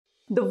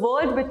The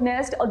world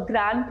witnessed a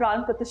grand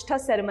pran pratishtha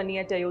ceremony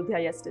at Ayodhya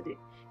yesterday,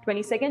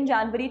 22nd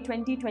January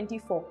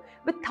 2024,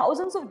 with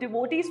thousands of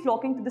devotees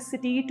flocking to the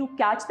city to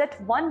catch that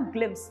one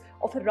glimpse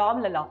of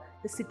Ram Lalla.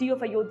 The city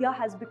of Ayodhya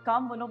has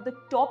become one of the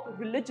top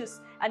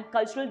religious and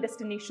cultural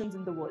destinations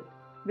in the world.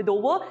 With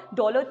over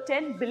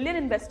 $10 billion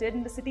invested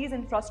in the city's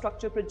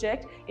infrastructure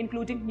project,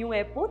 including new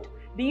airport,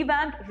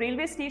 revamped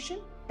railway station,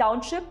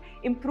 township,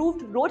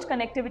 improved road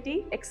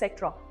connectivity,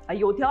 etc.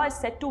 Ayodhya is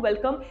set to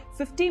welcome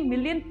 50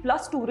 million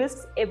plus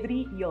tourists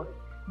every year.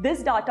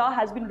 This data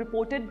has been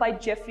reported by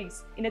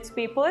Jefferies in its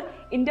paper,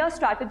 India's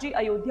Strategy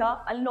Ayodhya,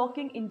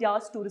 Unlocking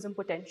India's Tourism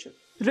Potential.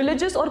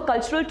 Religious or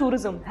cultural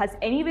tourism has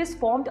anyways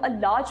formed a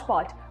large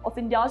part of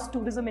India's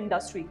tourism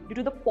industry due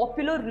to the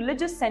popular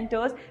religious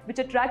centers which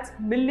attracts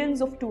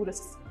millions of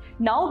tourists.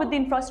 Now, with the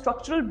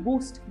infrastructural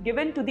boost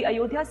given to the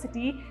Ayodhya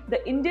city,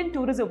 the Indian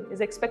tourism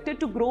is expected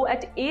to grow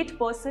at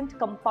 8%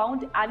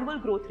 compound annual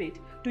growth rate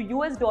to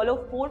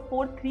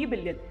 $443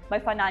 billion by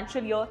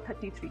financial year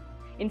 33.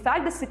 In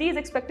fact, the city is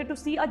expected to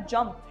see a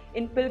jump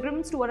in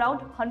pilgrims to around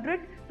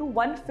 100 to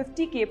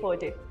 150k per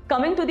day.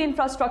 Coming to the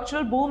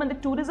infrastructural boom and the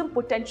tourism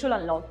potential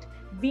unlocked,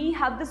 we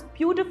have this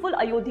beautiful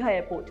Ayodhya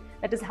airport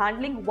that is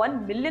handling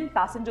 1 million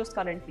passengers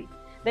currently.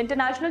 The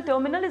international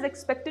terminal is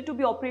expected to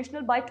be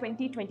operational by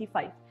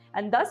 2025,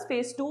 and thus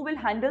phase 2 will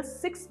handle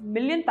 6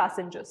 million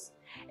passengers.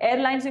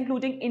 Airlines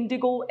including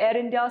Indigo, Air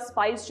India,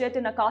 SpiceJet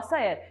and Akasa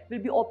Air will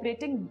be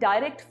operating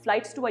direct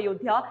flights to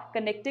Ayodhya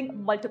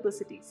connecting multiple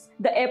cities.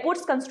 The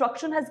airport's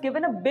construction has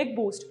given a big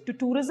boost to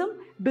tourism,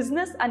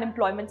 business and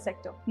employment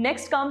sector.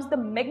 Next comes the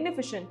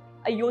magnificent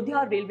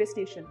Ayodhya railway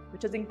station,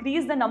 which has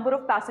increased the number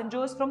of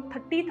passengers from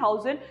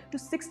 30,000 to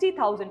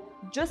 60,000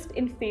 just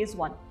in phase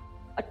 1.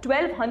 A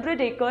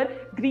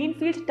 1,200-acre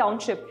greenfield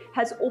township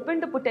has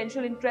opened the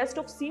potential interest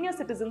of senior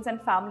citizens and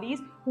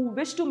families who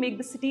wish to make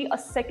the city a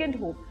second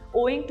home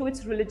owing to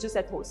its religious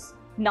ethos.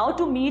 Now,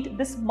 to meet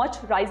this much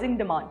rising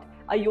demand,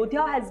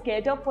 Ayodhya has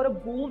geared up for a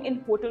boom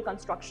in hotel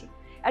construction.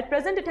 At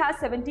present, it has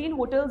 17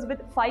 hotels with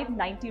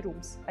 590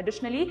 rooms.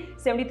 Additionally,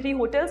 73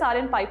 hotels are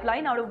in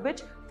pipeline, out of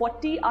which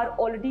 40 are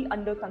already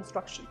under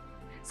construction.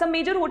 Some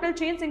major hotel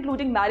chains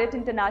including Marriott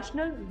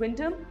International,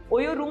 Wyndham,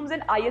 Oyo Rooms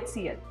and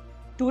IHCL.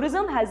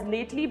 Tourism has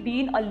lately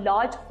been a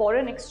large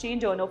foreign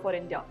exchange earner for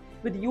India,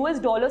 with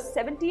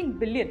 $17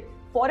 billion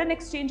foreign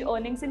exchange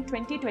earnings in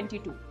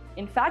 2022.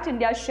 In fact,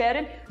 India's share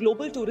in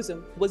global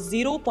tourism was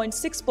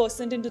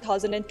 0.6% in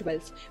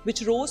 2012,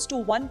 which rose to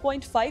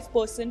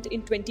 1.5%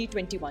 in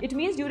 2021. It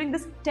means during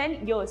this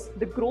 10 years,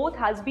 the growth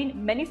has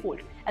been manifold,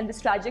 and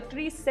this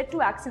trajectory is set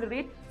to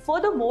accelerate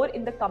furthermore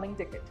in the coming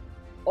decade.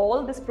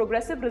 All this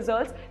progressive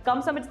results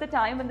comes amidst the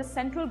time when the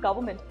central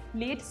government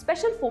laid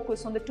special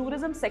focus on the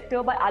tourism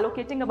sector by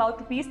allocating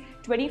about Rs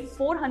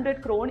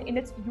 2,400 crore in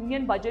its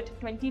union budget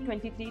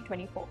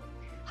 2023-24.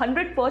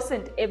 100%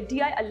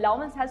 FDI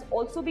allowance has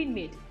also been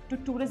made to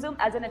tourism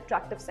as an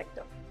attractive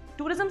sector.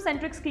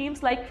 Tourism-centric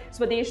schemes like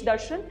Swadesh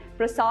Darshan,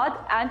 Prasad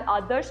and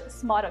Adarsh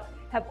Smarak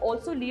have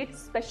also laid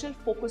special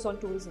focus on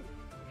tourism.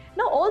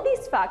 Now, all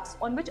these facts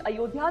on which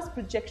Ayodhya's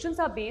projections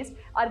are based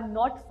are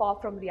not far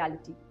from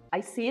reality. I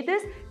say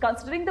this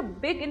considering the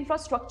big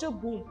infrastructure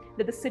boom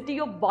that the city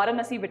of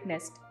Varanasi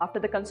witnessed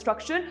after the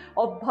construction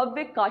of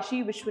Bhavya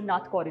Kashi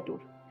Vishwanath corridor.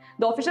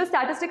 The official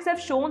statistics have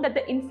shown that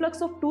the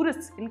influx of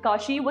tourists in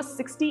Kashi was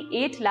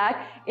 68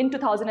 lakh in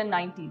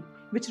 2019,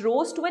 which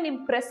rose to an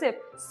impressive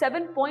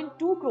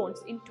 7.2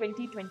 crores in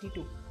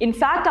 2022. In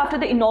fact, after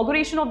the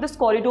inauguration of this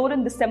corridor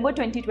in December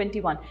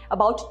 2021,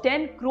 about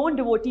 10 crore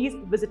devotees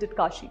visited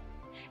Kashi.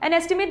 An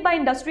estimate by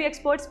industry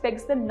experts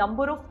pegs the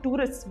number of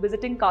tourists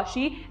visiting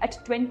Kashi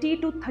at 20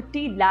 to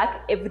 30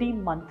 lakh every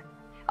month.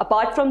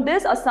 Apart from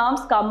this,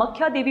 Assam's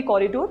Kamakhya Devi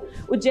Corridor,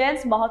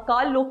 Ujjain's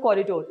Mahakal Lok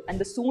Corridor and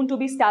the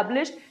soon-to-be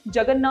established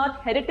Jagannath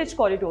Heritage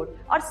Corridor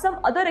are some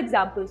other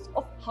examples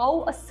of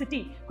how a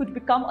city could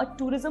become a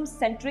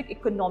tourism-centric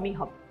economy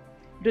hub.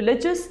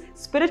 Religious,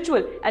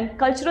 spiritual and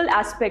cultural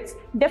aspects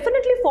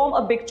definitely form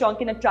a big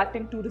chunk in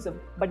attracting tourism,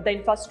 but the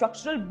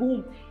infrastructural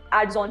boom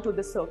adds on to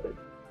this circle.